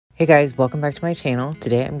Hey guys, welcome back to my channel.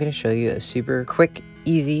 Today I'm going to show you a super quick,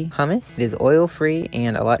 easy hummus. It is oil-free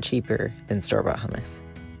and a lot cheaper than store-bought hummus.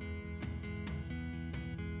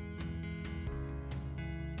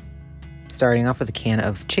 Starting off with a can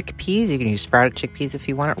of chickpeas. You can use sprouted chickpeas if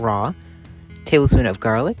you want it raw. Tablespoon of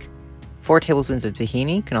garlic. 4 tablespoons of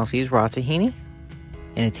tahini. You can also use raw tahini.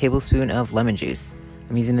 And a tablespoon of lemon juice.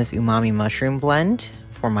 I'm using this umami mushroom blend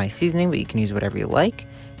for my seasoning, but you can use whatever you like.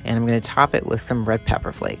 And I'm going to top it with some red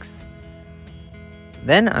pepper flakes.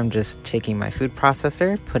 Then I'm just taking my food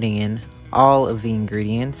processor, putting in all of the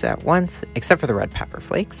ingredients at once, except for the red pepper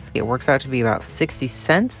flakes. It works out to be about 60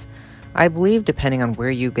 cents, I believe, depending on where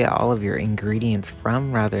you get all of your ingredients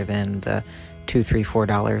from, rather than the $2, $3,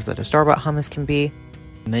 $4 that a store-bought hummus can be.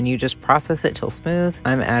 And then you just process it till smooth.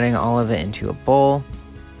 I'm adding all of it into a bowl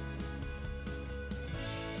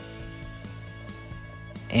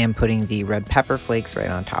and putting the red pepper flakes right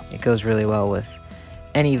on top. It goes really well with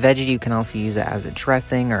any veggie. You can also use it as a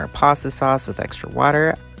dressing or a pasta sauce with extra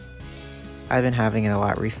water. I've been having it a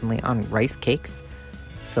lot recently on rice cakes,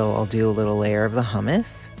 so I'll do a little layer of the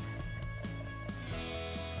hummus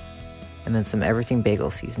and then some everything bagel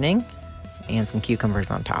seasoning and some cucumbers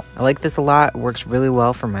on top. I like this a lot. It works really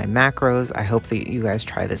well for my macros. I hope that you guys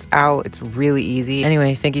try this out. It's really easy.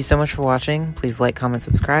 Anyway, thank you so much for watching. Please like, comment,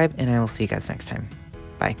 subscribe, and I will see you guys next time.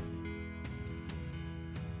 Bye.